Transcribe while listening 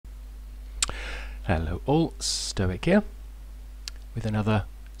Hello all, Stoic here with another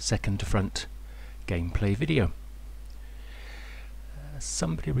second to front gameplay video.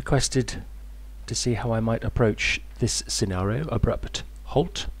 Somebody requested to see how I might approach this scenario, Abrupt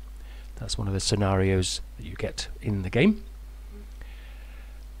Halt. That's one of the scenarios that you get in the game.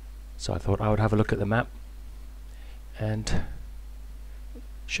 So I thought I would have a look at the map and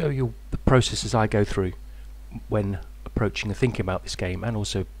show you the processes I go through when approaching and thinking about this game, and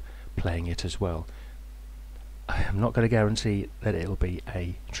also playing it as well. I'm not going to guarantee that it'll be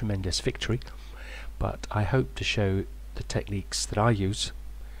a tremendous victory, but I hope to show the techniques that I use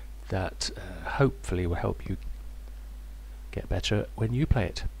that hopefully will help you get better when you play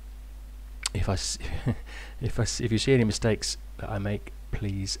it. If you see any mistakes that I make,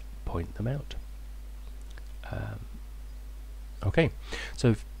 please point them out. Okay,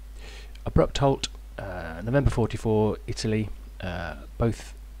 so Abrupt Halt, November 44, Italy.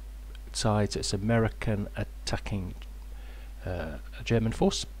 Both sides, it's American attacking a German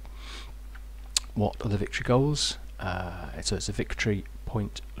force. What are the victory goals? So it's a victory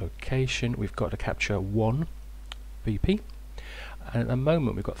point location. We've got to capture 1 VP, and at the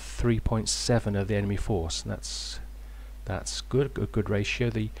moment we've got 3.7 of the enemy force, and that's good, a good ratio.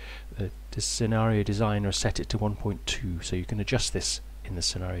 The scenario designer set it to 1.2, so you can adjust this in the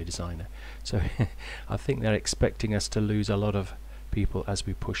scenario designer. So I think they're expecting us to lose a lot of people as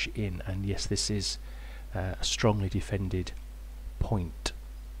we push in, and yes, this is a strongly defended point.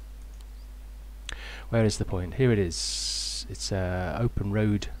 Where is the point? Here it is. It's a open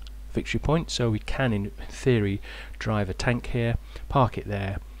road victory point, so we can in theory drive a tank here, park it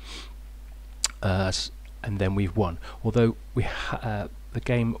there, and then we've won. Although the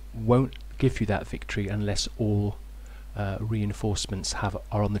game won't give you that victory unless all reinforcements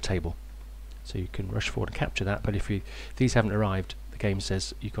are on the table. So you can rush forward and capture that, but if these haven't arrived, the game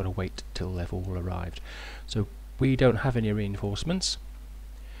says you've got to wait till they've all arrived. So we don't have any reinforcements,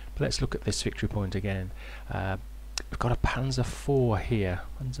 but let's look at this victory point again. We've got a Panzer IV here,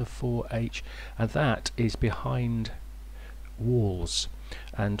 Panzer IV-H, and that is behind walls,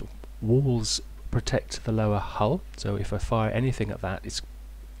 and walls protect the lower hull. So if I fire anything at that, it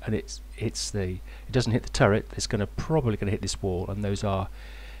doesn't hit the turret, it's probably going to hit this wall, and that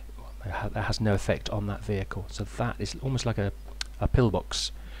has no effect on that vehicle. So that is almost like a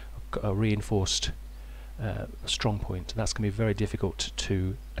pillbox, a reinforced strong point. That's going to be very difficult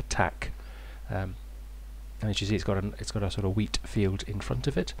to attack. And as you see, it's got a sort of wheat field in front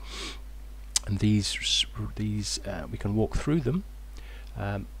of it, and these we can walk through them.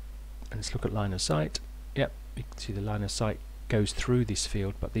 And let's look at line of sight. Yep, you can see the line of sight goes through this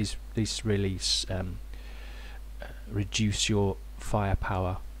field, but these really reduce your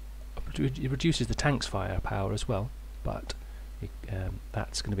firepower. It reduces the tank's firepower as well, but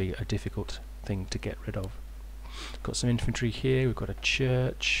that's going to be a difficult thing to get rid of. Got some infantry here, we've got a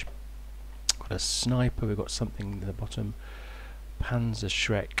church, got a sniper, we've got something at the bottom, Panzer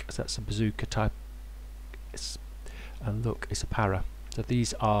Shrek, so that's a bazooka type, and look, it's a para. So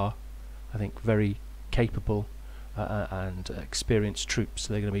these are, I think, very capable and experienced troops,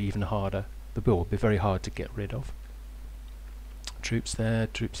 so they're going to be even harder, the bill will be very hard to get rid of. Troops there,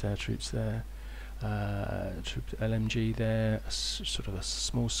 troops there, troops there, LMG there, sort of a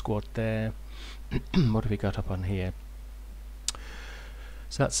small squad there. What have we got up on here?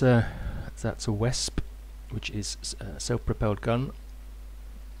 So that's a Wesp, which is a self-propelled gun,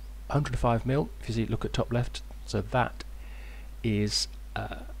 105mm. If you see, look at top left. So that is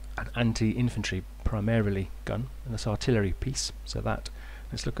an anti-infantry primarily gun, and that's artillery piece. So that,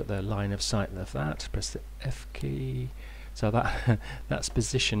 let's look at the line of sight of that. Press the F key. So that's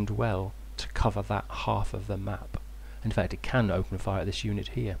positioned well to cover that half of the map. In fact, it can open fire at this unit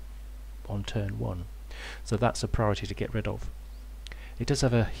here on turn 1. So that's a priority to get rid of. It does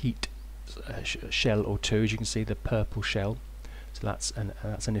have a heat shell or two, as you can see, the purple shell. So that's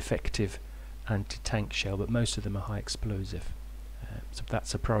an effective anti-tank shell, but most of them are high explosive. So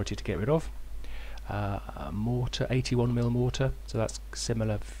that's a priority to get rid of. A mortar, 81mm mortar. So that's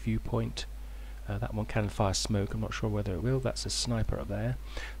similar viewpoint. That one can fire smoke. I'm not sure whether it will. That's a sniper up there.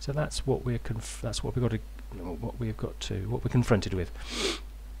 So that's what we're what we're confronted with.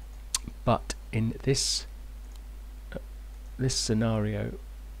 But in this scenario,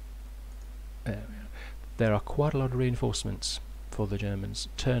 there are quite a lot of reinforcements for the Germans.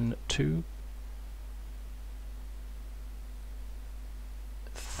 Turn 2,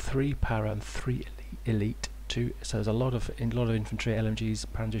 3 para and 3 elite. So there's a lot of infantry, LMGs,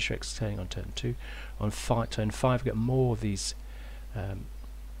 Panzer Shreks turning on turn 2. On turn 5 we get more of these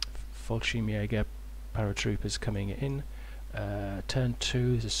paratroopers coming in. Turn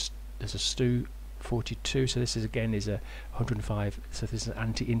 2 there's a stew 42. So this is again is a 105. So this is an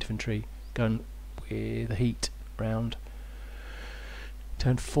anti-infantry gun with a heat round.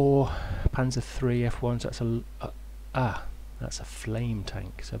 Turn 4, Panzer 3 F1. So that's a flame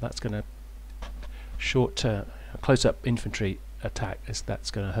tank. So that's going to short term, close-up infantry attack.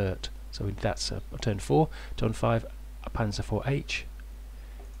 That's going to hurt. So that's a turn 4. Turn 5, a Panzer 4H.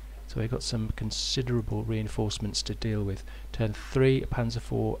 So we've got some considerable reinforcements to deal with. Turn 3, a Panzer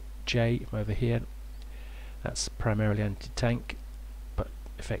 4J from over here. That's primarily anti-tank, but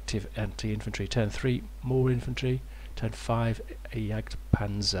effective anti-infantry. Turn 3, more infantry. Turn 5, a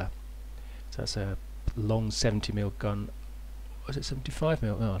Jagdpanzer. So that's a long 70mm gun. Was it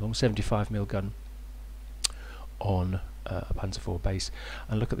 75mm? No, long 75mm gun on a Panzer 4 base.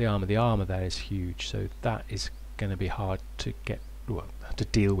 And look at the armour. The armour there is huge. So that is going to be hard to get to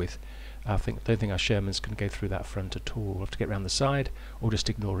deal with. I don't think our Shermans can go through that front at all. We'll have to get around the side or just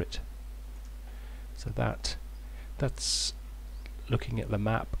ignore it. So that's looking at the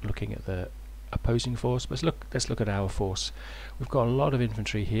map, looking at the opposing force. But let's look at our force. We've got a lot of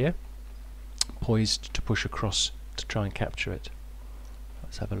infantry here, poised to push across to try and capture it.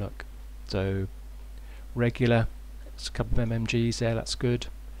 Let's have a look. So regular, there's a couple of MMGs there. That's good.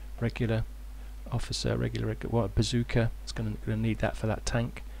 Regular officer, regular what, a bazooka. It's going to need that for that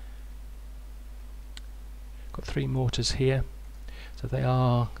tank. Got 3 mortars here. So they're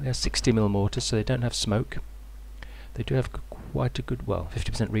 60mm mortars, so they don't have smoke. They do have quite a good,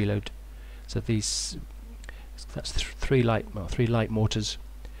 50% reload. So that's 3 light mortars.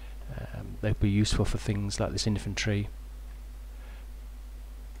 They'll be useful for things like this infantry.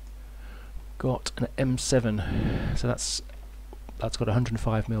 Got an M7, so that's got a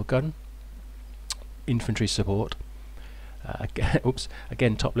 105mm gun. Infantry support.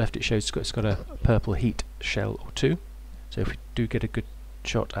 Again, top left it shows it's got a purple heat shell or 2. So if we do get a good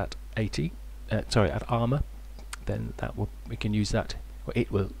shot at at armour, then we can use that.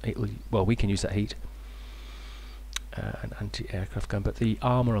 We can use that heat. An anti-aircraft gun, but the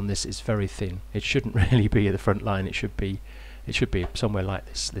armour on this is very thin. It shouldn't really be at the front line. It should be somewhere like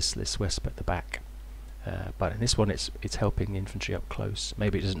this west at the back. But in this one, it's helping the infantry up close.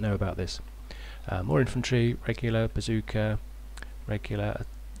 Maybe it doesn't know about this. More infantry, regular, bazooka, regular,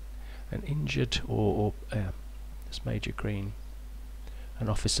 an injured or this Major Green, an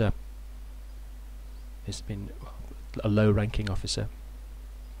officer. It's been a low-ranking officer.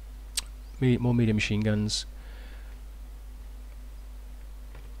 More medium machine guns.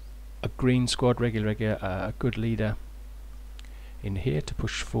 A green squad, regular, a good leader in here to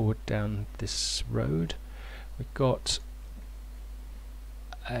push forward down this road. We've got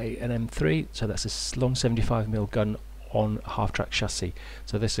an M3, so that's a long 75mm gun on half-track chassis.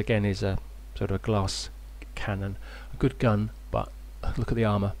 So this again is a sort of a glass cannon, a good gun, but look at the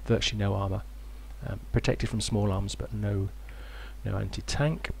armour, virtually no armour. Protected from small arms, but no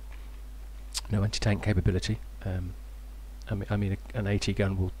anti-tank capability. I mean an AT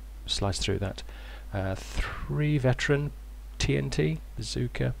gun will slice through that. 3 veteran TNT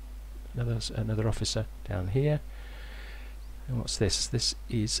bazooka, another officer down here. And what's this? This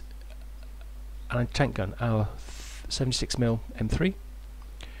is an anti-tank gun, our 76mm M3.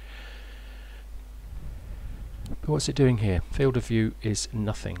 But what's it doing here? Field of view is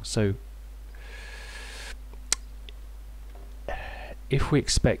nothing. So if we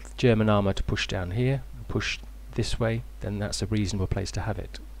expect German armour to push down here, push this way, then that's a reasonable place to have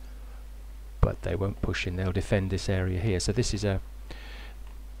it. But they won't push in, they'll defend this area here. So this is I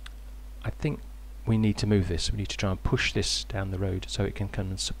think we need to move this. We need to try and push this down the road so it can come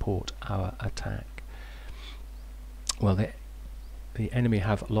and support our attack. Well, the enemy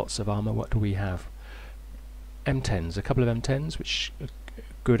have lots of armour. What do we have? M10s, a couple of M10s, which are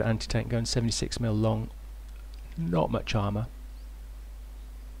good anti-tank guns, 76mm long, not much armour.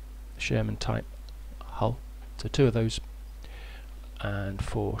 Sherman type hull. So 2 of those and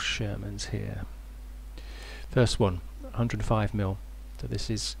 4 Shermans here. First one, 105mm. So this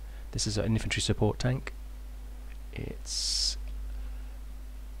is an infantry support tank. It's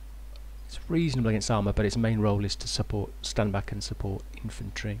reasonable against armour, but its main role is to stand back and support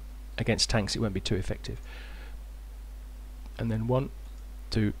infantry. Against tanks it won't be too effective. And then 1,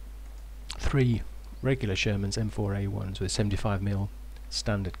 2, 3 regular Shermans M4A1s with a 75mm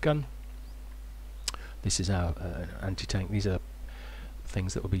standard gun. This is our anti-tank. These are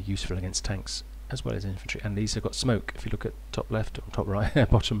things that will be useful against tanks as well as infantry, and these have got smoke. If you look at top left or top right,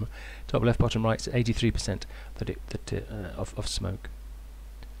 top left, bottom right, it's 83% of smoke.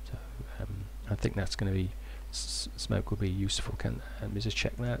 So I think that's going to be smoke will be useful. Let me just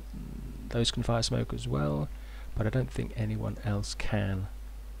check that. Those can fire smoke as well, but I don't think anyone else can.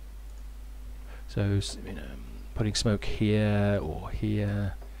 So you know, putting smoke here or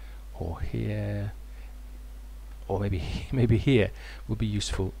here or here or maybe here would be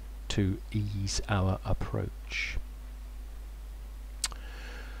useful to ease our approach.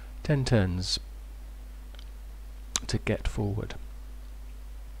 10 turns to get forward.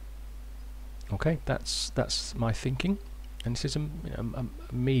 Okay, that's my thinking, and this is a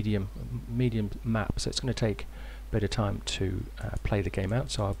medium map, so it's going to take a bit of time to play the game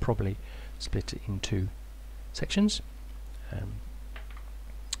out. So I'll probably split it into sections,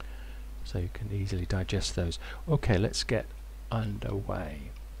 so you can easily digest those. Okay, let's get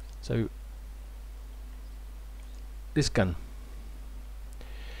underway. So this gun,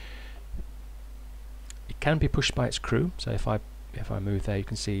 it can be pushed by its crew. So if I move there, you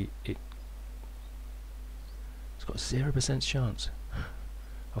can see it's got 0% chance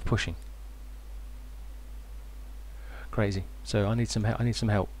of pushing. Crazy. So I need some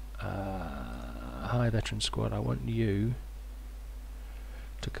help. Hi, veteran squad. I want you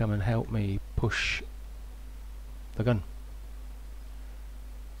to come and help me push the gun.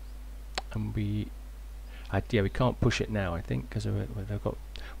 And we can't push it now, I think, because with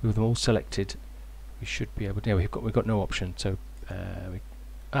them all selected. We should be able to. Yeah, we've got no option. So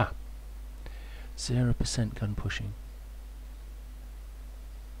 0% gun pushing.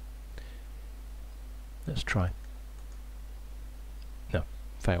 Let's try. No,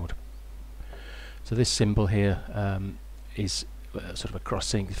 failed. So this symbol here is sort of a cross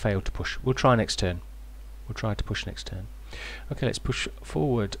saying failed to push. We'll try next turn. We'll try to push next turn. Okay, let's push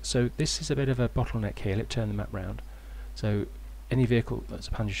forward. So this is a bit of a bottleneck here. Let's turn the map round. So any vehicle, that's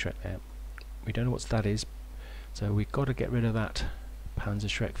a Panzerschreck there. We don't know what that is, so we've got to get rid of that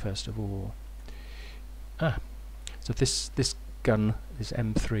Panzerschreck first of all. So this gun, this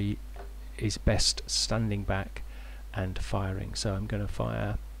M3, is best standing back and firing. So I'm going to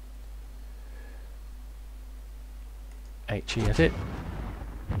fire HE at it,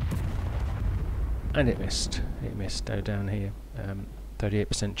 and it missed. It missed down here.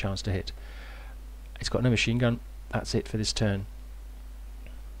 38% chance to hit. It's got no machine gun. That's it for this turn.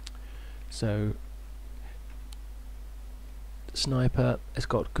 So sniper has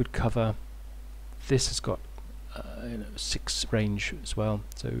got good cover. This has got 6 range as well.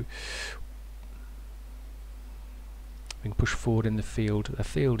 So we can push forward in the field. The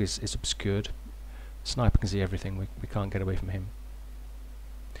field is obscured. Sniper can see everything. We can't get away from him.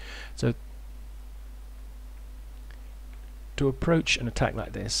 So to approach an attack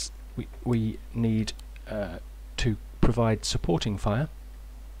like this, we need to provide supporting fire.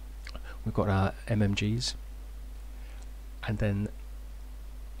 We've got our MMGs, and then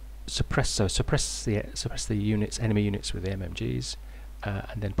suppress the units, enemy units with the MMGs,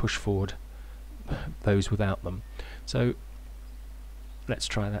 and then push forward those without them. So let's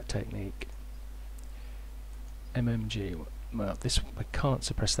try that technique. MMG. Well, this we can't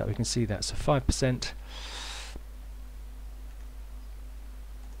suppress that. We can see that. So 5%.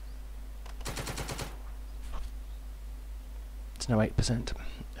 It's now 8%.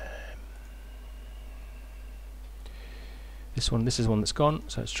 This is one that's gone,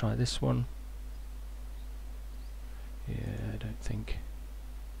 so let's try this one. Yeah, I don't think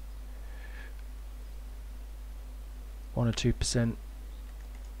 1 or 2%.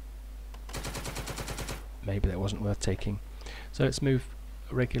 Maybe that wasn't worth taking. So let's move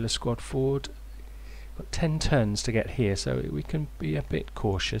a regular squad forward. Got 10 turns to get here, so we can be a bit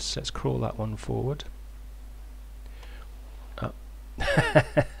cautious. Let's crawl that one forward. Oh.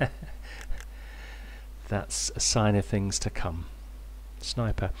 That's a sign of things to come.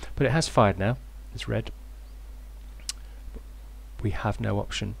 Sniper. But it has fired now. It's red. We have no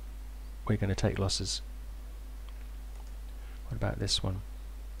option. We're going to take losses. What about this one?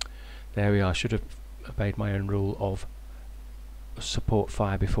 There we are. I should have obeyed my own rule of support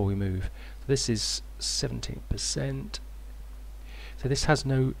fire before we move. So this is 17%. So this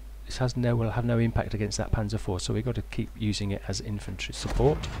will have no impact against that Panzer IV. So we've got to keep using it as infantry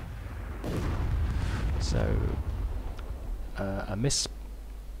support. So a miss. So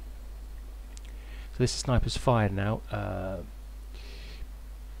this sniper's fired now.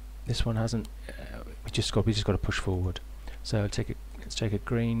 This one hasn't. We just got to push forward. So let's take a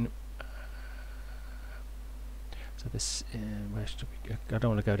green. So this where should we go? I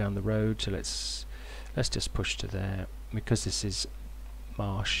don't want to go down the road. So let's just push to there, because this is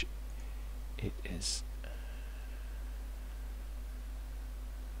marsh. It is.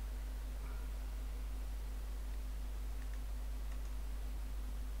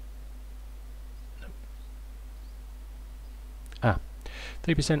 Ah,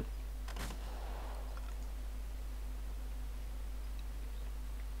 3%.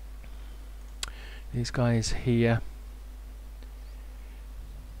 these guys here.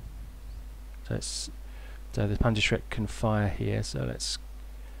 So the Panzerschreck can fire here, so let's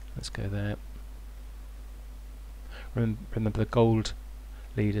go there. Remember the gold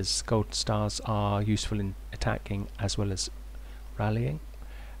leaders, gold stars are useful in attacking as well as rallying.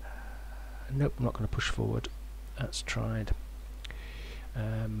 Nope, I'm not going to push forward. That's tried.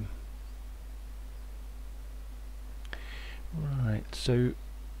 Right, so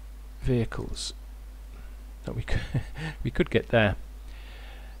vehicles. That we could get there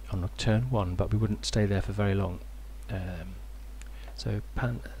on turn 1, but we wouldn't stay there for very long. So what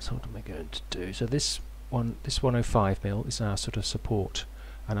am I going to do? So this 105mm is our sort of support,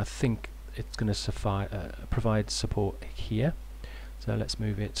 and I think it's going to provide support here. So let's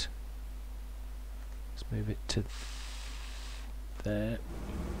move it. Let's move it to there.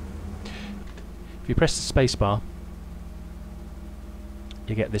 If you press the space bar,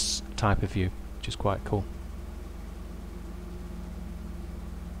 you get this type of view, which is quite cool.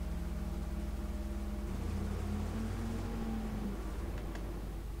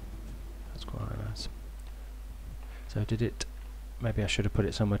 That's quite nice. So did it? Maybe I should have put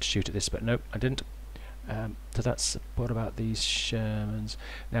it somewhere to shoot at this, but nope, I didn't. So that's. What about these Shermans?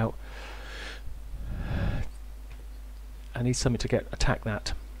 Now, I need something to attack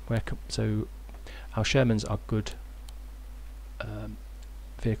that. So our Shermans are good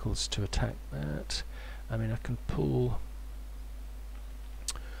vehicles to attack that. I mean, I can pull.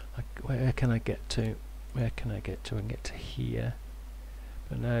 Where can I get to? Where can I get to? I can get to here.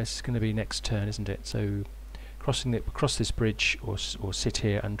 But no, it's going to be next turn, isn't it? So cross this bridge, or sit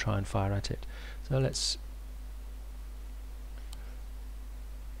here and try and fire at it. So let's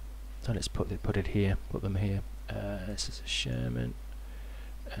put it here. Put them here. This is a Sherman.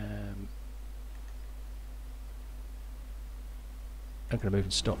 I'm going to move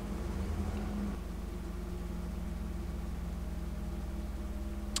and stop.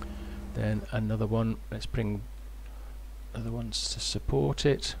 Then another one. Let's bring other ones to support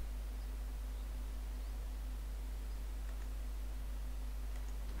it.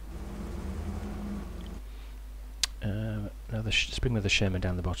 Let's bring another Sherman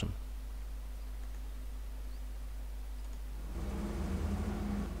down the bottom.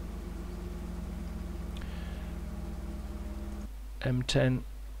 M10.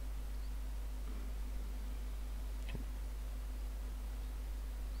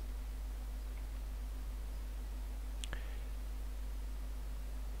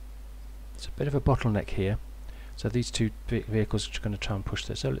 It's a bit of a bottleneck here. So these two vehicles are going to try and push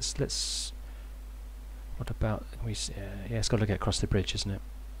this. So let's. What about we? Yeah, it's got to get across the bridge, isn't it?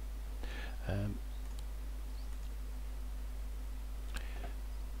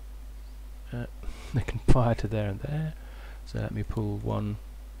 They can fire to there and there. So let me pull one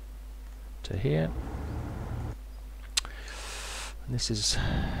to here. And this is.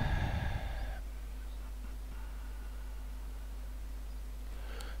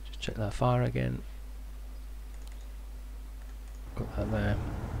 Just check that fire again. Put that there.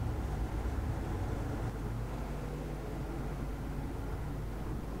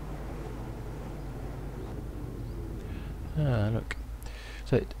 Ah, look.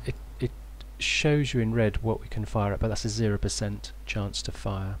 So it shows you in red what we can fire at, but that's a 0% chance to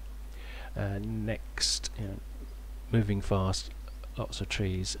fire. Next, moving fast, lots of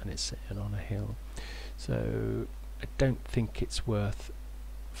trees, and it's sitting on a hill. So I don't think it's worth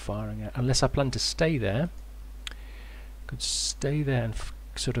firing at, unless I plan to stay there. Could stay there and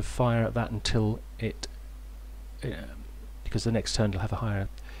sort of fire at that until it, because the next turn will have a higher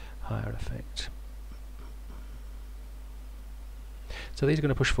effect. So these are going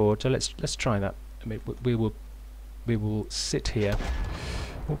to push forward. So let's try that. I mean, we will sit here.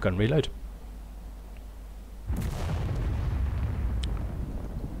 Oh, gun reload.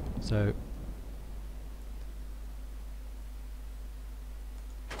 So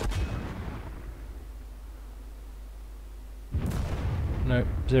no,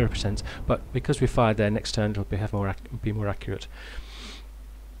 0%. But because we fired there, next turn it'll be more accurate.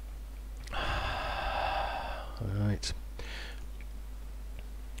 All right.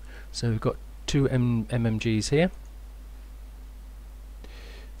 So we've got two MMGs here,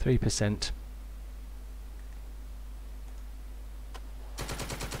 3%.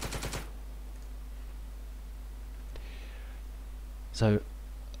 So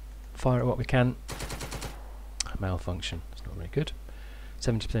fire at what we can. Malfunction. It's not very good.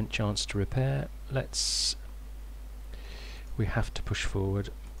 70% chance to repair. We have to push forward.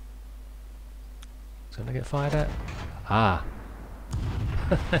 So I get fired at. Ah.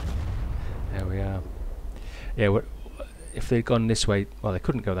 There we are. Yeah, if they'd gone this way, well, they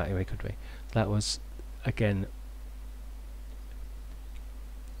couldn't go that way, could we? That was, again,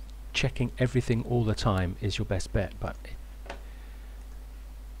 checking everything all the time is your best bet. But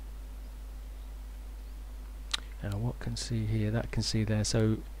now what can see here, that can see there,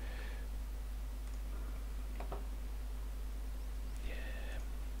 so yeah,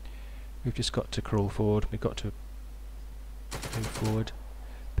 we've just got to crawl forward, we've got to move forward,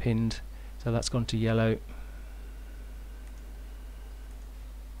 pinned, so that's gone to yellow.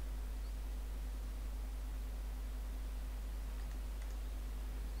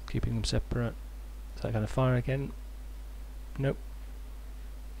 Keeping them separate. Is that going to fire again? Nope.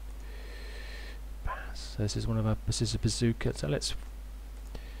 So this is one of our, this is a bazooka, so let's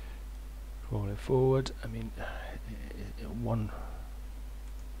roll it forward. I mean, 1%,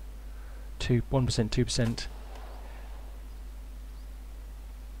 2%.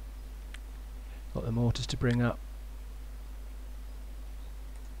 Got the mortars to bring up.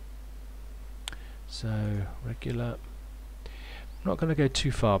 So regular. I'm not going to go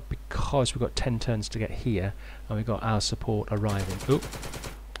too far because we've got 10 turns to get here, and we've got our support arriving. Oop.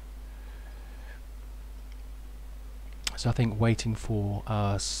 So I think waiting for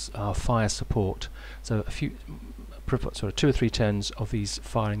our fire support, so a few, sort of 2 or 3 turns of these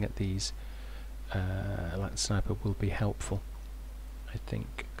firing at these, like the sniper, will be helpful, I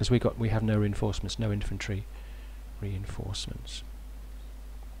think, because we have no reinforcements, no infantry reinforcements.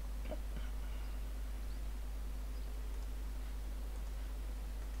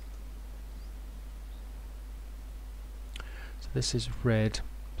 So this is red,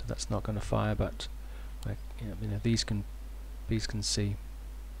 so that's not going to fire, but like, you know, these can see.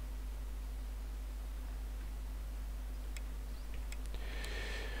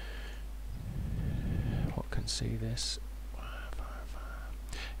 What can see this?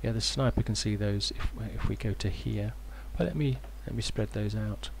 Yeah, the sniper can see those if we go to here. But let me spread those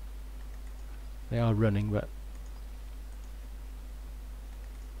out. They are running, but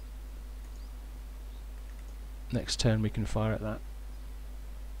next turn we can fire at that.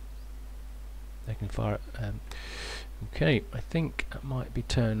 They can fire at, okay, I think that might be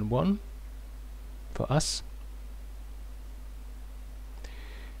turn 1 for us.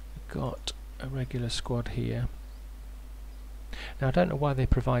 We've got a regular squad here. Now I don't know why they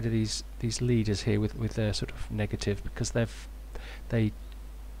provided these leaders here with their sort of negative, because they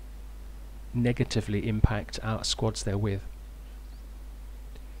negatively impact our squads they're with.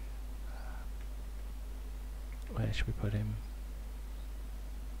 Where should we put him?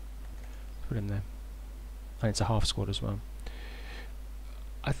 Put him there. And it's a half squad as well.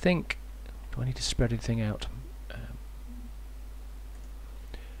 I think, do I need to spread anything out?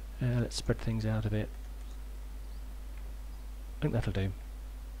 Let's spread things out a bit. I think that'll do.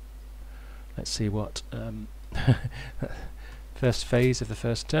 Let's see what first phase of the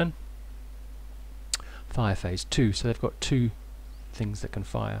first turn. Fire phase 2, so they've got 2 things that can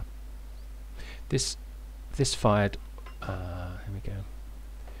fire. This fired, here we go.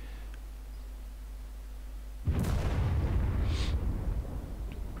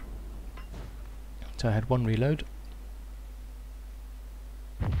 So I had 1 reload.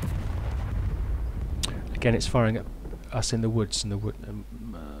 Again, it's firing at us in the woods, and the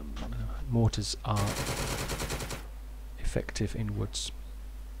mortars are effective in woods.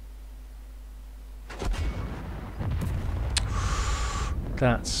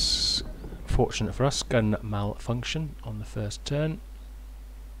 That's fortunate for us. Gun malfunction on the first turn.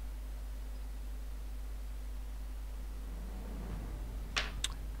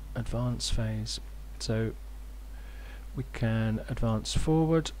 Advance phase. So we can advance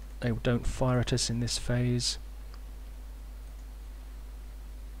forward. They don't fire at us in this phase.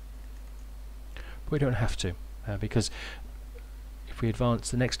 But we don't have to, because if we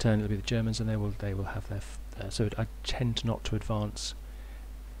advance the next turn, it'll be the Germans, and they will have their. So I tend not to advance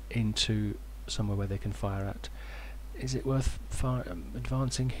into somewhere where they can fire at. Is it worth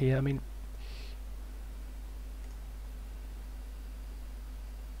advancing here? I mean,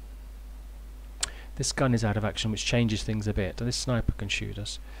 this gun is out of action, which changes things a bit. This sniper can shoot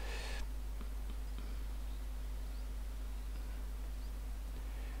us.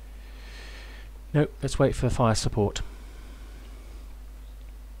 No, let's wait for fire support.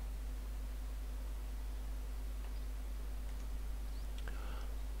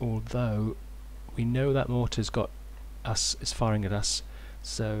 Although we know that mortar's got us, is firing at us,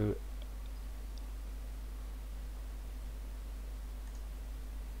 so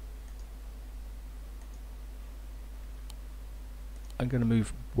I'm going to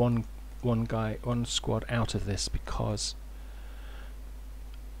move one squad out of this because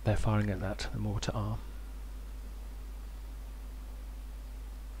they're firing at that, the mortar are.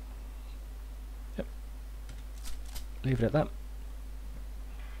 leave it at that.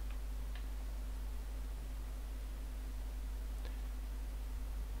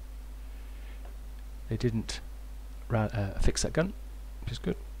 They didn't fix that gun, which is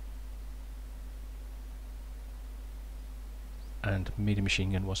good. And medium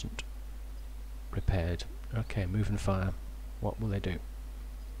machine gun wasn't repaired. Okay, move and fire. What will they do?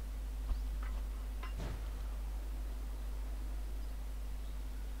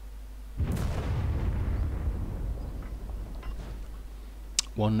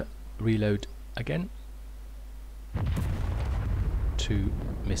 One reload again. Two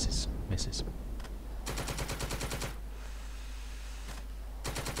misses. Misses.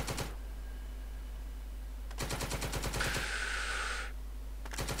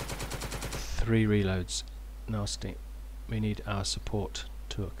 Three reloads. Nasty. We need our support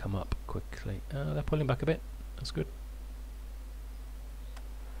to come up quickly. They're pulling back a bit. That's good.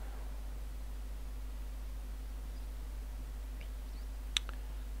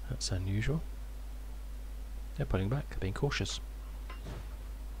 That's unusual. They're pulling back, they're being cautious.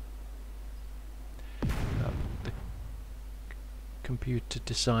 The computer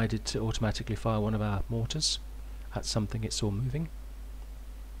decided to automatically fire one of our mortars at something it saw moving.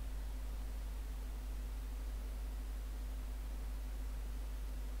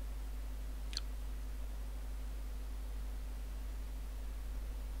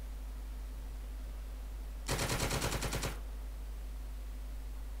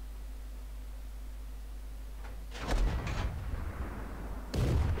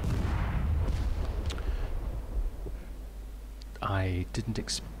 I didn't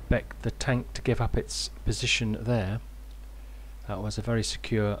expect the tank to give up its position there. That was a very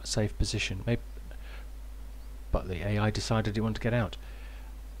secure, safe position. Maybe, but the AI decided it wanted to get out.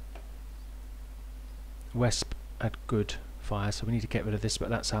 Wesp had good fire, so we need to get rid of this, but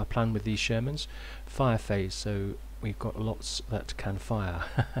that's our plan with these Shermans. Fire phase, so we've got lots that can fire.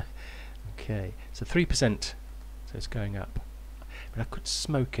 Okay, so 3%, so it's going up. But I could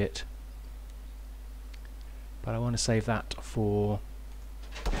smoke it. But I want to save that for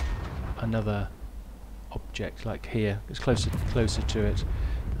another object, like here. It's closer to it.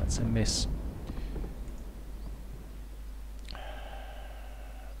 That's a miss.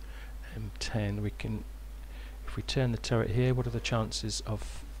 M10. We can, if we turn the turret here, what are the chances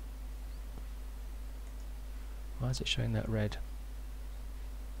of? Why is it showing that red?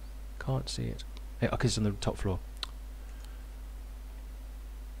 Can't see it. Yeah, because it's on the top floor.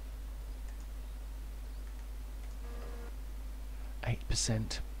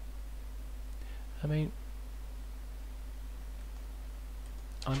 8%. I mean,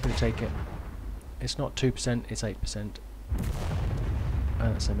 I'm going to take it. It's not 2%, it's 8%.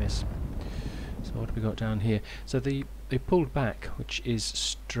 That's a miss. So what have we got down here? So they pulled back, which is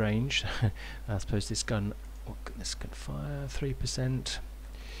strange. I suppose this gun, this can fire 3%.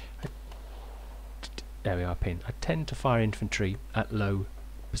 There we are, pin. I tend to fire infantry at low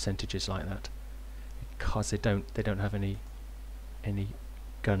percentages like that because they don't have any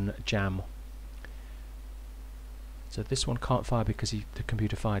gun jam. So this one can't fire because the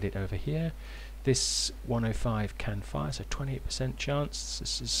computer fired it over here. This 105 can fire, so 28% chance.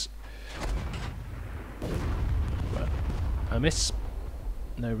 This is a miss.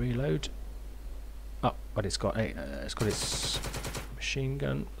 No reload. Oh, but it's got its machine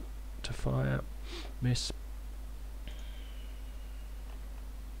gun to fire. Miss.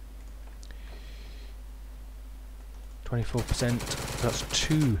 %. That's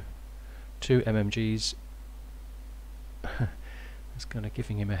two MMGs. That's kind of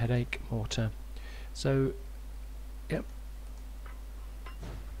giving him a headache. Mortar. So, yep.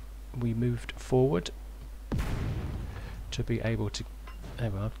 We moved forward to be able to.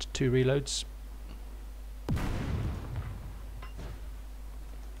 There we are. 2 reloads.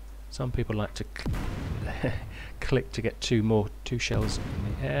 Some people like to click to get 2 shells in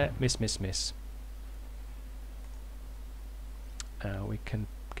the air. Miss, miss, miss. We can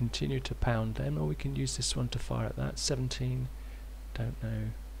continue to pound them, or we can use this one to fire at that. 17, don't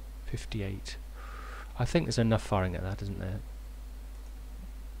know, 58. I think there's enough firing at that, isn't there?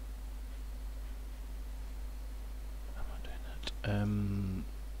 Am I doing that?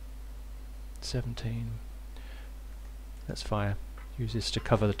 17. Let's fire. Use this to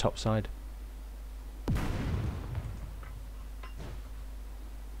cover the top side.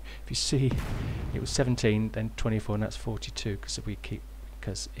 If you see, it was 17, then 24, and that's 42 because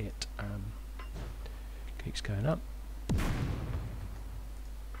it keeps going up.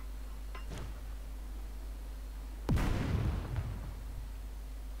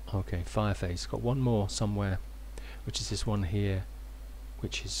 Okay, fire phase. Got one more somewhere, which is this one here,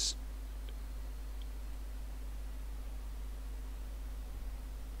 which is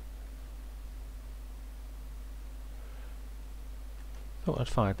thought I'd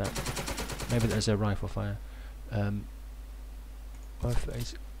fired that. Maybe there's a rifle fire.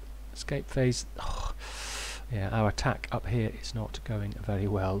 Phase. Escape phase. Oh, yeah, our attack up here is not going very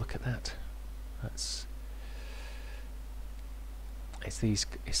well. Look at that. That's... It's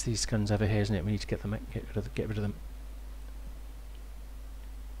these guns over here, isn't it? We need to get them, get rid of them.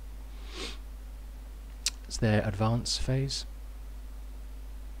 It's their advance phase.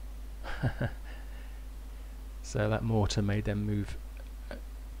 So that mortar made them move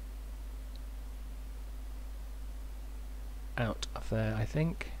out of there, I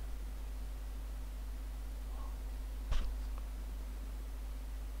think.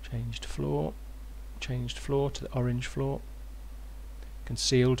 Changed floor to the orange floor.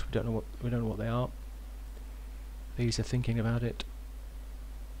 Concealed. We don't know what they are. These are thinking about it.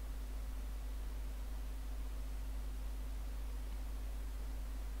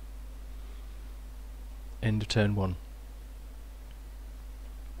 End of turn 1.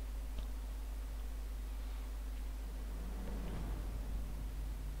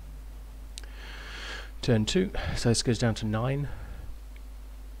 Turn 2. So this goes down to 9.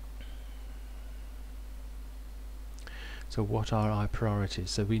 So what are our priorities?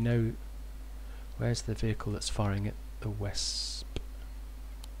 So we know where's the vehicle that's firing at the Wesp.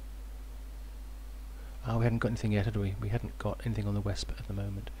 Oh, we hadn't got anything yet, had we? We hadn't got anything on the Wesp at the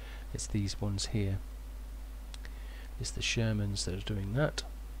moment. It's these ones here. It's the Shermans that are doing that.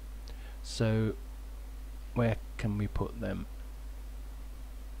 So where can we put them?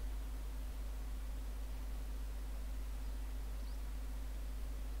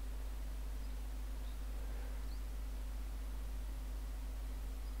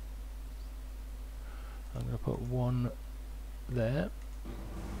 I'm going to put one there.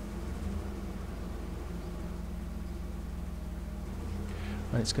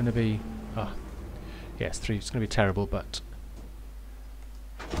 And it's going to be... yes, 3. It's going to be terrible, but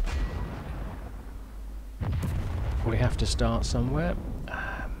we have to start somewhere.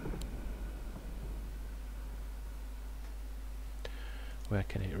 Where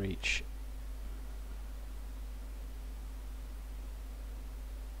can it reach?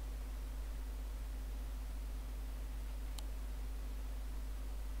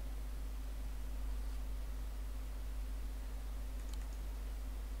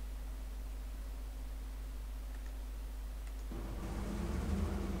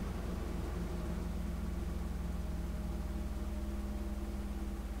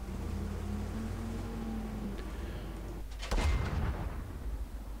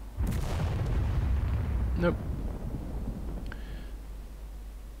 Nope.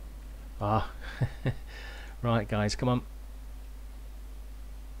 Right, guys, come on.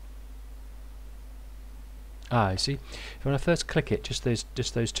 I see. When I first click it, just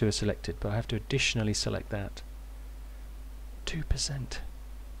those 2 are selected, but I have to additionally select that. 2%.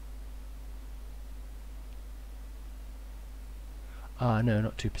 No,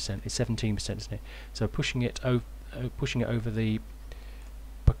 not 2%. It's 17%, isn't it? So pushing it over the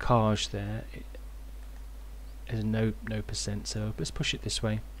bocage there. Is no percent, so let's push it this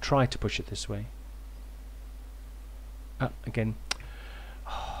way. Try to push it this way. Again.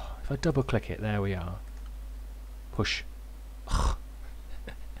 If I double click it, there we are. Push.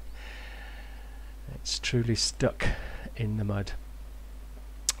 It's truly stuck in the mud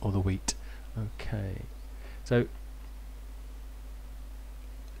or the wheat. Okay, so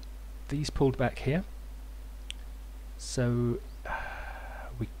these pulled back here. So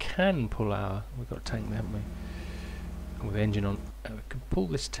we can pull our. We've got a tank there, haven't we? With the engine on. We can pull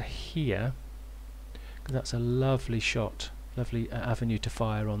this to here because that's a lovely shot, lovely avenue to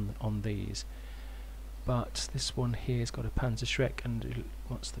fire on these. But this one here's got a Panzerschreck, and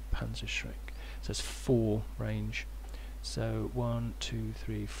what's the Panzerschreck? So it's 4 range. So 1, 2,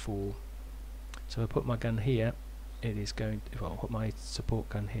 3, 4. So if I put my gun here, it is going. If I put my support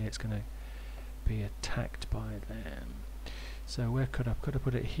gun here, it's going to be attacked by them. So where could I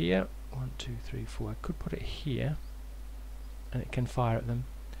put it here? 1, 2, 3, 4. I could put it here, and it can fire at them,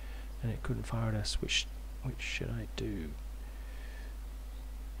 and it couldn't fire at us. Which should I do?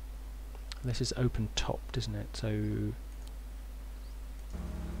 This is open topped, isn't it?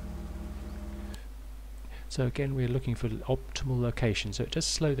 So again, we're looking for optimal location. So it does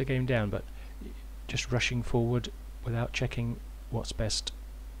slow the game down, but just rushing forward without checking what's best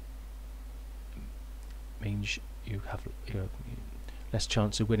means you have less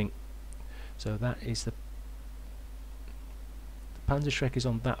chance of winning. So that is the Panzerschreck is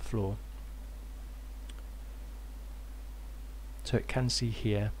on that floor, so it can see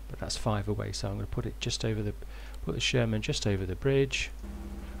here, but that's 5 away. So I'm going to put it just over put the Sherman just over the bridge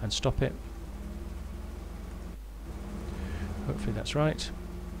and stop it. Hopefully that's right.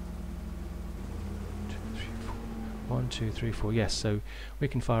 1, 2, 3, 4. Yes, so we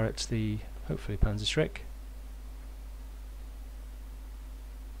can fire at the, hopefully, Panzerschreck.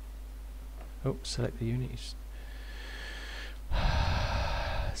 Oh, select the unit.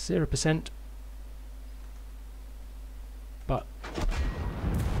 0%. But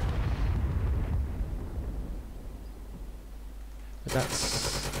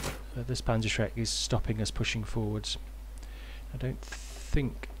that's this Panzerschreck is stopping us pushing forwards. I don't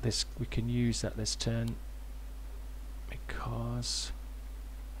think we can use that this turn, because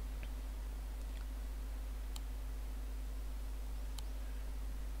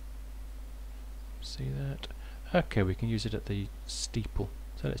see that? Okay, we can use it at the steeple.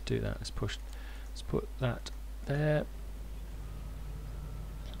 So let's do that. Let's put that there.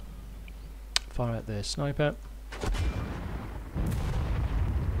 Fire at the sniper.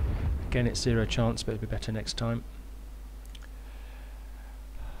 Again, it's 0 chance, but it'll be better next time.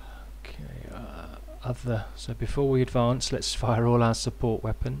 Okay, so before we advance, let's fire all our support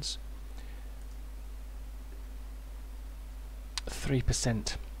weapons.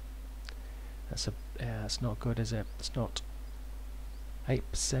 3%. That's not good, is it? It's not.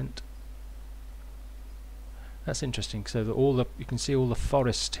 8%. That's interesting. So that you can see all the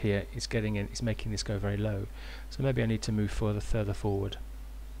forest here is getting in. It's making this go very low. So maybe I need to move further forward.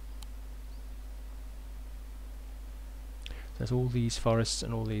 There's all these forests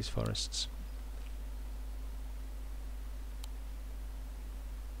and all these forests.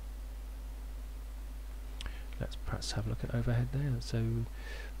 Let's perhaps have a look at overhead there. So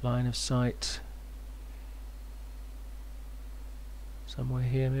line of sight somewhere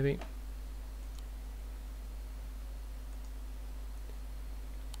here maybe.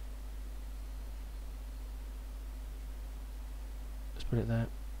 Let's put it there.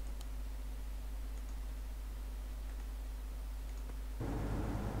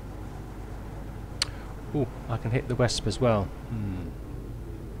 Oh, I can hit the Wesp as well.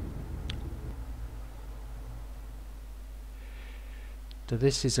 So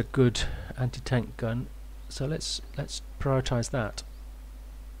this is a good anti-tank gun. So let's prioritise that.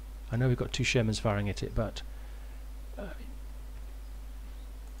 I know we've got 2 Shermans firing at it, but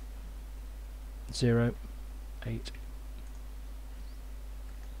 0, 8.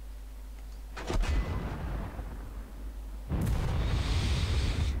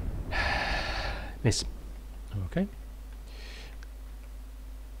 Miss. Okay.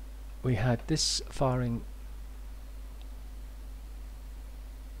 We had this firing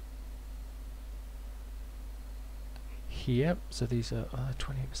here, so these are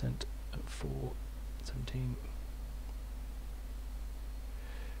 28% at 4, 17.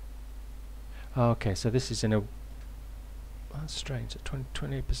 Okay, so this is in a, that's strange,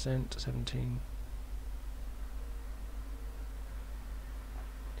 28%, 17.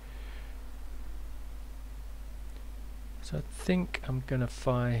 So I think I'm gonna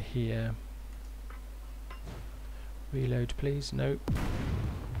fire here. Reload please, no.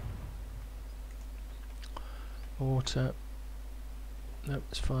 Mortar. Nope,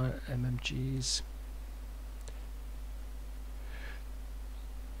 let's fire MMGs.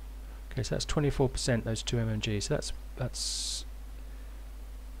 Okay, so that's 24%, those 2 MMGs. So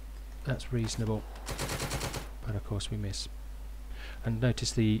that's reasonable. But of course we miss. And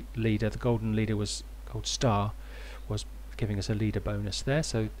notice the leader, the golden leader was gold star, was giving us a leader bonus there,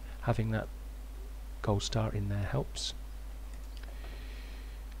 so having that gold star in there helps.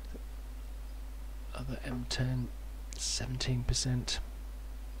 Other M10, 17%.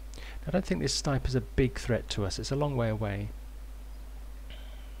 I don't think this sniper's a big threat to us, it's a long way away.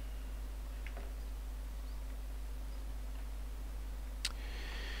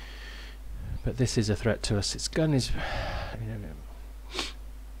 But this is a threat to us. Its gun is,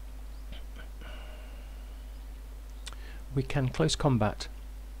 we can close combat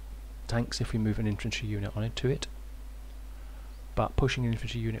tanks if we move an infantry unit onto it, but pushing an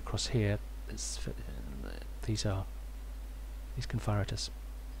infantry unit across here, these can fire at us.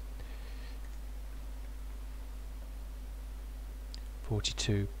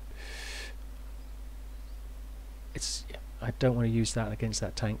 42. I don't want to use that against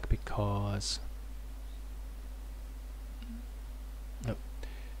that tank because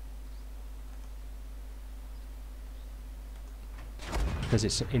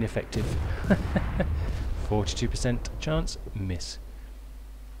it's ineffective. 42% chance, miss.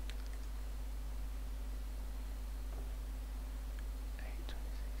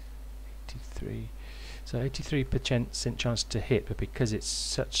 83. So 83% chance to hit, but because it's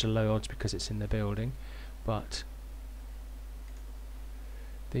such a low odds because it's in the building. But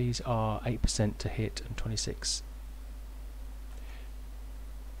these are 8% to hit and 26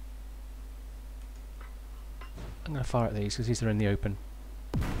 I'm going to fire at these because these are in the open.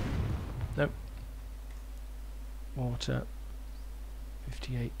 Nope. Water.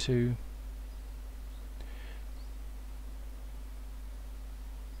 58.2.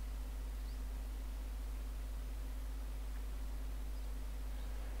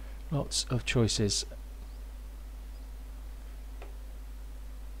 Lots of choices.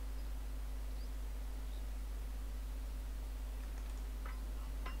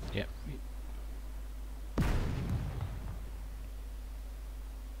 Yep.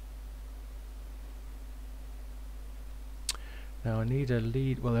 Now I need a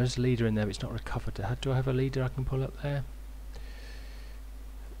lead. Well, there's a leader in there, but it's not recovered. Do I have a leader I can pull up there?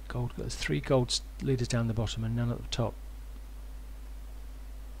 Gold. There's 3 gold leaders down the bottom and none at the top.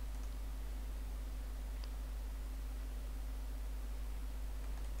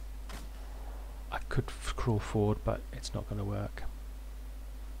 I could crawl forward, but it's not going to work.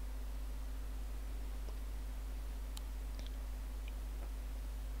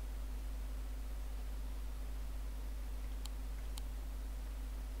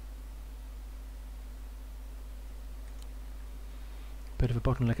 Bit of a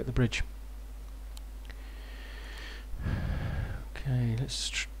bottleneck at the bridge. Okay,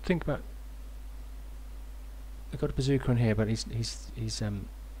 let's think about. We've got a bazooka in here, but he's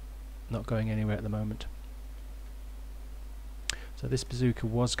not going anywhere at the moment. So this bazooka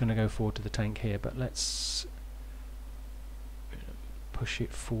was going to go forward to the tank here, but let's push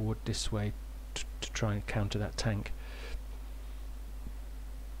it forward this way to try and counter that tank.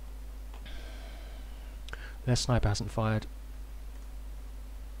 Their sniper hasn't fired.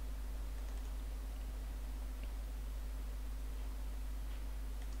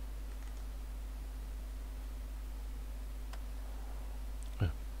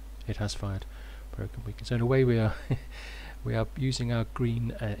 It has fired. Broken weakness. So in a way, we are we are using our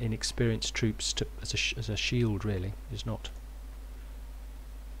green inexperienced troops as a shield. Really, it's not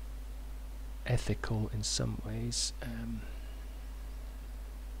ethical in some ways.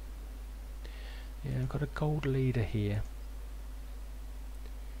 Yeah, I've got a gold leader here.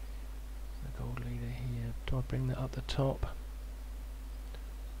 A gold leader here. Do I bring that up the top?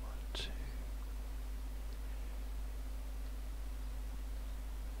 1, 2.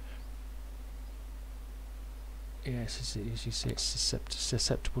 Yes, as you see, it's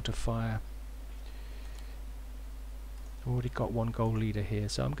susceptible to fire. I've already got 1 gold leader here,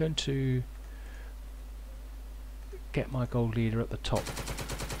 so I'm going to get my gold leader at the top.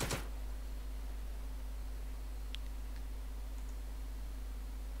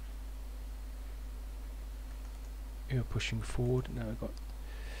 You're pushing forward. Now I've got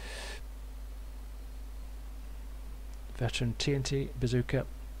veteran TNT bazooka.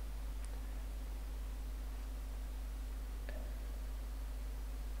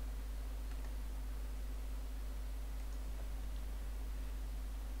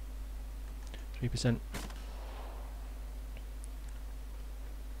 %.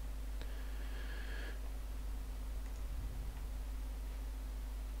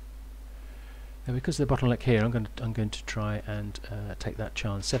 Now, because of the bottleneck here, I'm going to try and take that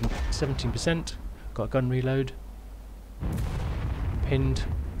chance. 17%. Got a gun reload. Pinned.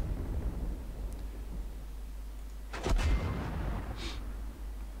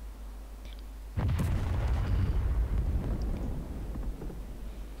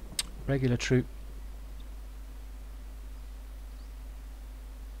 Regular troop.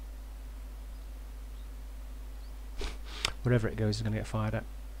 Wherever it goes is going to get fired at.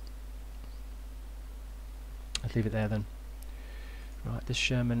 Let's leave it there then. Right, this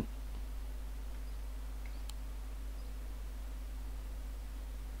Sherman.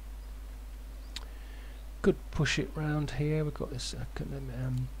 Could push it round here. We've got this.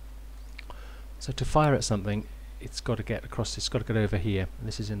 So to fire at something, it's got to get across. It's got to get over here. And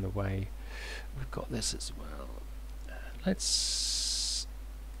this is in the way. We've got this as well. Let's.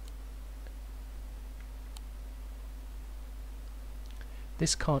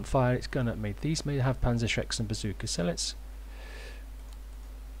 This can't fire its gun at me. These may have Panzerschrecks and bazookas, so let's.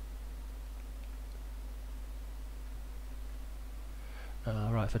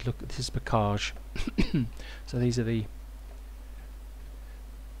 Right, if I look, this is Bocage. So these are the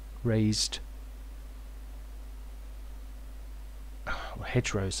raised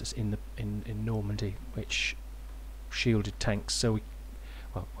hedgerows that's in Normandy, which shielded tanks. So we,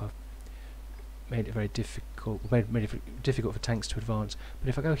 well made it very difficult. Made it difficult for tanks to advance. But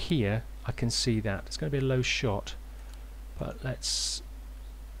if I go here, I can see that it's going to be a low shot. But let's.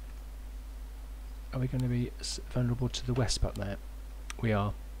 Are we going to be vulnerable to the west up there? We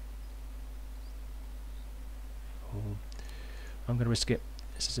are. Oh. I'm going to risk it.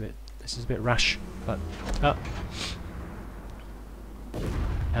 This is a bit This is a bit rash, but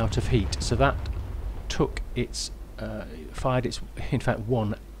out of heat. So that took its, fired its, in fact,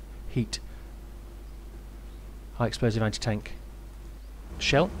 one heat high explosive anti-tank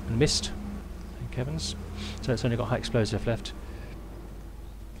shell and missed. Thank heavens. So it's only got high explosive left.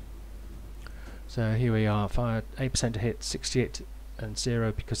 So here we are, fired 8% to hit, 68 and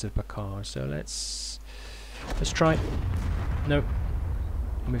 0 because of barrage. So let's try. No.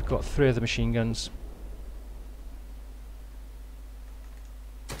 And we've got 3 of the machine guns.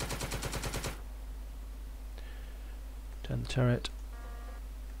 Turn the turret.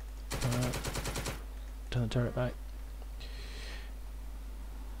 Turn the turret back.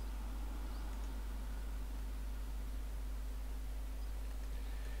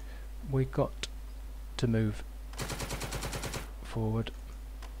 We got to move forward.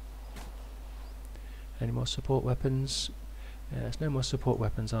 Any more support weapons? Yeah, there's no more support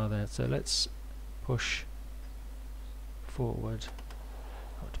weapons, are there? So let's push forward.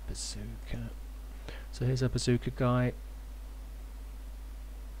 Got a bazooka. So here's our bazooka guy.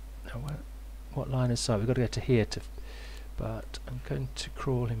 Now what line of sight? We've got to get to here, but I'm going to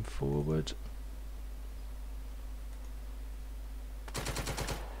crawl him forward.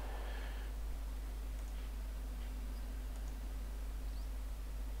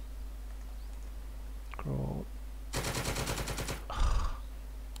 Crawl.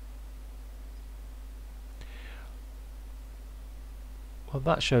 Well,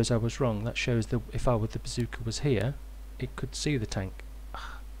 that shows I was wrong. That shows that if the bazooka was here, it could see the tank.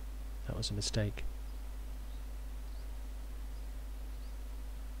 That was a mistake.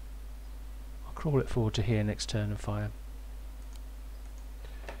 I'll crawl it forward to here next turn and fire.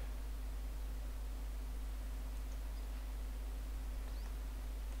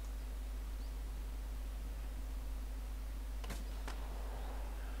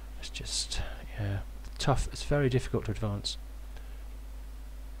 It's just, yeah, tough. It's very difficult to advance.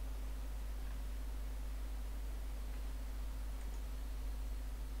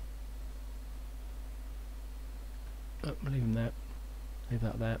 Oh, leave him there. Leave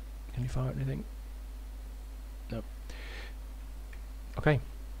that there. Can you fire at anything? No. Okay.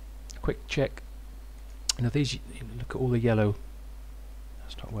 A quick check. Now these, look at all the yellow.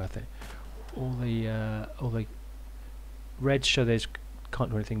 That's not worth it. All the reds show they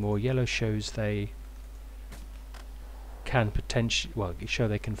can't do anything more. Yellow shows they can potentially, well, show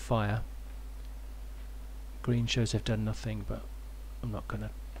they can fire. Green shows they've done nothing, but I'm not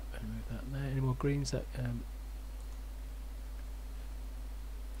gonna move that there. Any more greens that?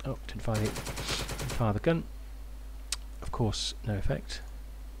 Oh, didn't fire the gun. Of course, no effect.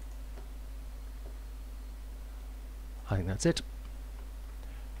 I think that's it.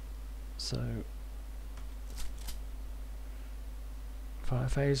 So, fire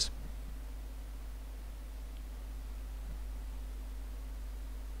phase.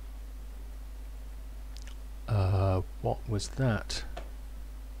 What was that?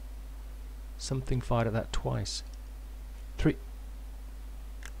 Something fired at that twice.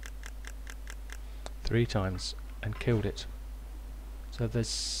 Three times and killed it. So there's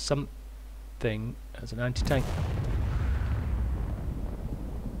something as an anti-tank.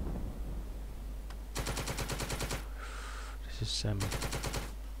 This is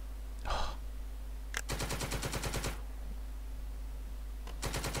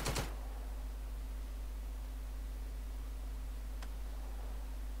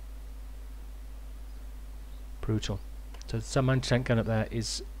brutal. So some anti-tank gun up there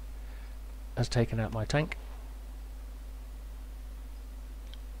has taken out my tank.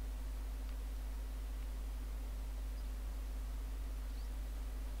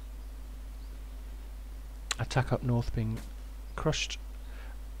 Attack up north being crushed.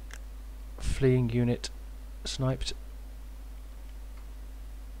 Fleeing unit sniped.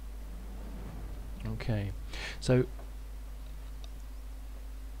 Okay, so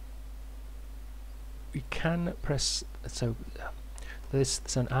we can press, so there's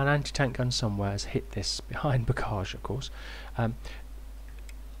an anti-tank gun somewhere has hit this behind barrage, of course. If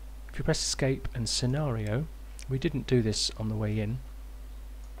you press escape and scenario, we didn't do this on the way in.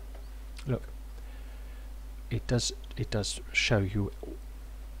 Look, it does show you.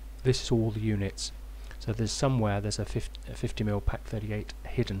 This is all the units. So there's somewhere there's a 50mm Pak 38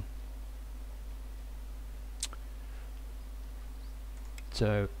 hidden.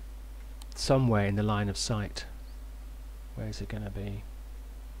 So somewhere in the line of sight. Where is it going to be?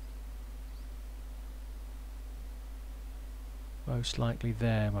 Most likely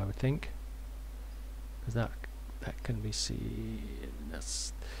there, I would think, because that can be seen.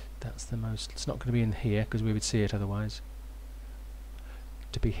 That's the most. It's not going to be in here because we would see it otherwise.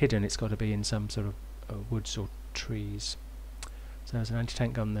 to be hidden, it's got to be in some sort of woods or trees. So there's an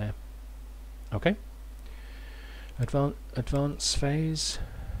anti-tank gun there. Okay. Advance phase.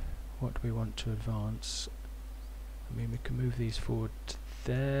 What do we want to advance? I mean, we can move these forward to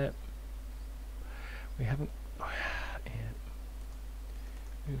there. We haven't... yeah.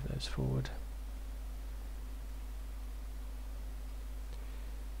 Move those forward.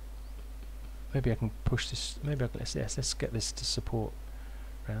 Maybe I can push this. Maybe I can. Let's get this to support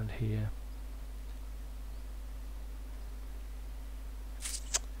around here.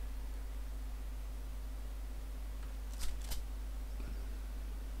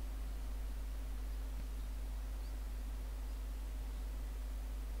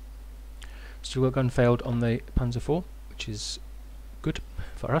 Still gun failed on the Panzer IV, which is good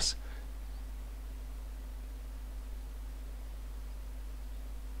for us.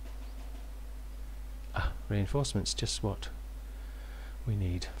 Reinforcements, just what we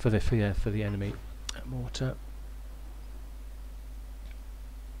need for the enemy mortar.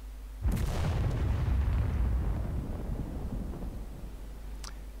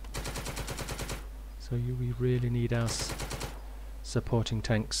 So we really need our supporting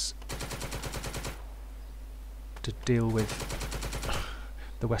tanks to deal with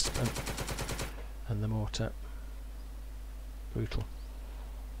the Westman and the mortar. Brutal.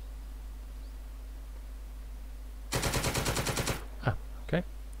 Okay.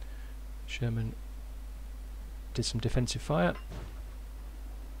 Sherman did some defensive fire.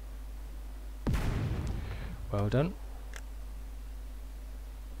 Well done.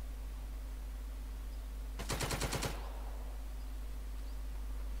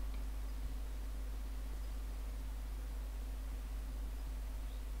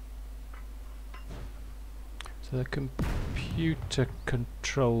 So the computer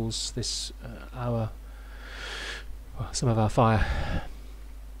controls this some of our fire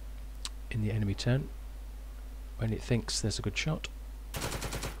in the enemy turn when it thinks there's a good shot.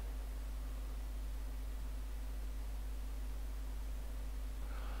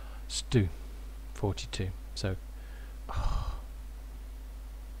 Stu 42. So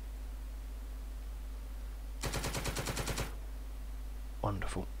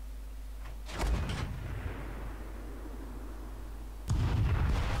wonderful.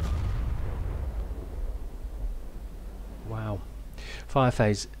 Wow. Fire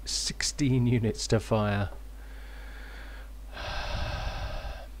phase, 16 units to fire.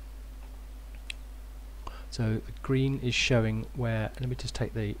 So the green is showing where, let me just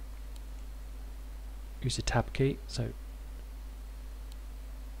take the, use the tab key. So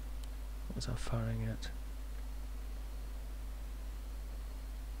what was I firing at?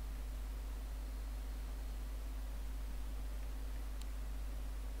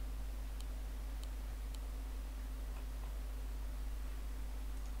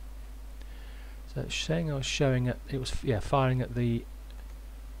 So it's saying I was showing at, it was firing at the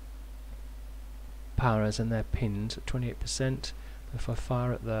powers and they're pinned at 28%. If I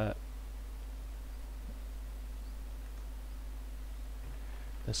fire at the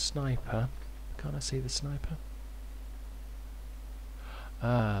sniper, can't I see the sniper?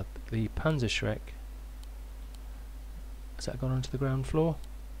 Ah, the Panzerschreck. Has that gone onto the ground floor?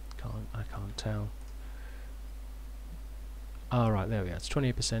 I can't tell. Ah, right, there we are. It's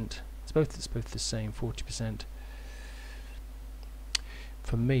 28%. It's both the same, 40%.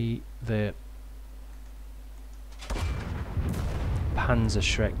 For me, the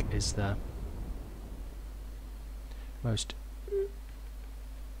Panzerschreck is the most.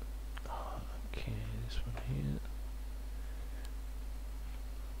 Okay, this one here.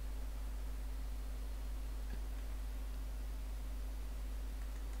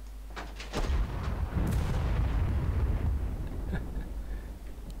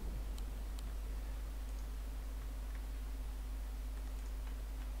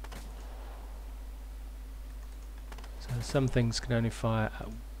 Some things can only fire at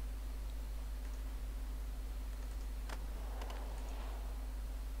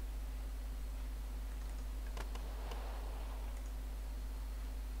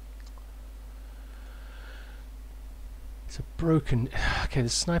it's a broken. Okay, the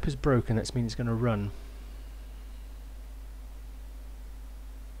sniper's broken, that means it's going to run.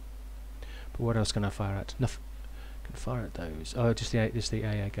 But what else can I fire at? Nothing. I can fire at those. Oh, just the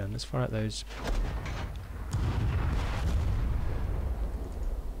AA gun. Let's fire at those.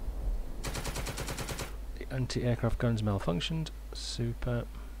 Anti-aircraft guns malfunctioned. Super.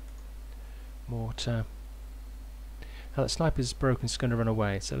 Mortar. Now that sniper's broken, it's going to run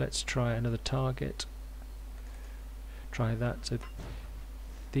away. So let's try another target. Try that. So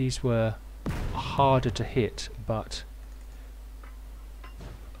these were harder to hit, but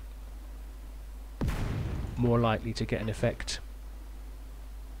more likely to get an effect.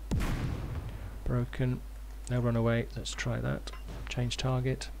 Broken. Now run away. Let's try that. Change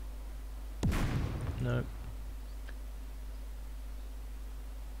target. No.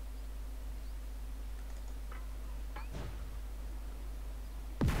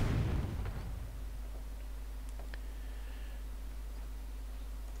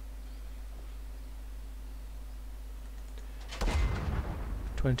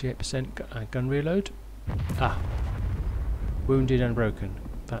 %, gun reload. Ah, wounded and broken.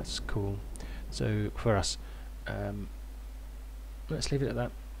 That's cool. So for us, let's leave it at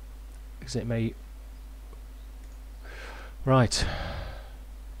that, because it may. Right.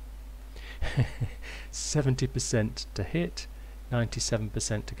 70% to hit,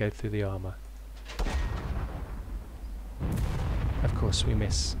 97% to go through the armor. Of course, we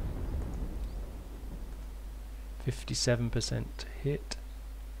miss. 57% to hit.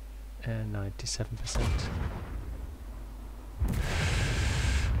 And 97%.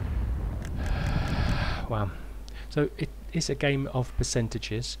 Wow. So it is a game of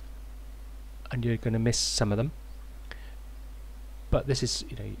percentages, and you're going to miss some of them. But this is,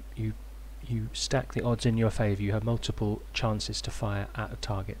 you stack the odds in your favour. You have multiple chances to fire at a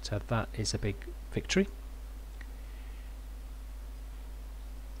target, so that is a big victory.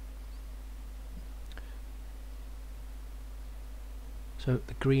 So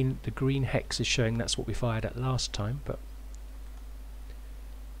the green hex is showing that's what we fired at last time, but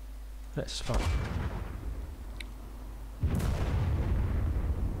let's fire.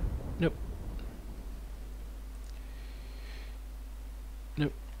 Nope.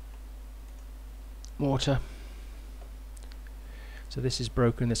 Nope. Water. So this is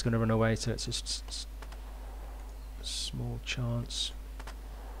broken, it's going to run away, so it's just a small chance.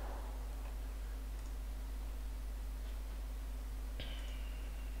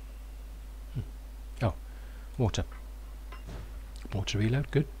 Oh, water. Water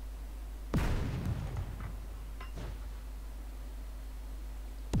reload, good.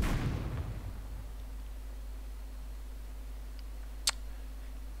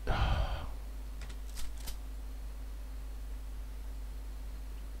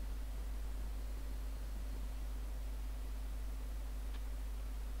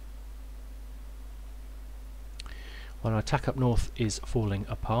 Well, our attack up north is falling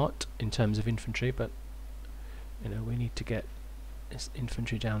apart in terms of infantry, but we need to get this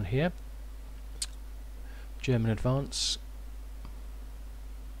infantry down here. German advance.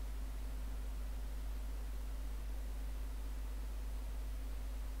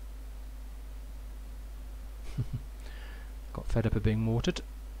 Got fed up of being mortared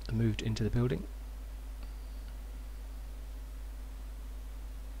and moved into the building.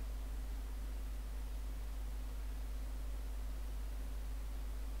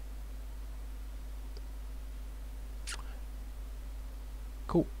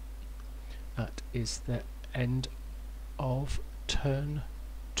 Cool. That is the end of turn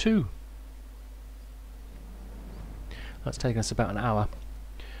 2. That's taken us about an hour,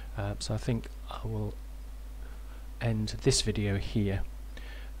 so I think I will end this video here.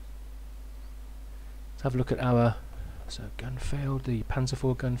 Let's have a look at our gun failed, the Panzer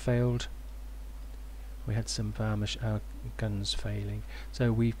IV gun failed. We had some of our guns failing.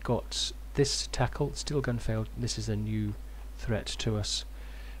 So we've got this tackle, still gun failed. This is a new threat to us.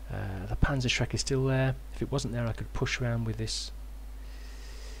 The Panzerschreck is still there. If it wasn't there, I could push around with this.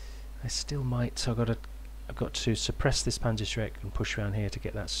 I still might, so I've got to suppress this Panzerschreck and push around here to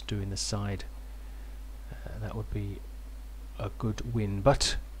get that stew in the side. That would be a good win,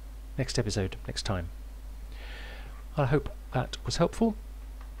 but next episode, next time. I hope that was helpful.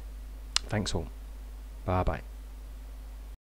 Thanks all. Bye bye.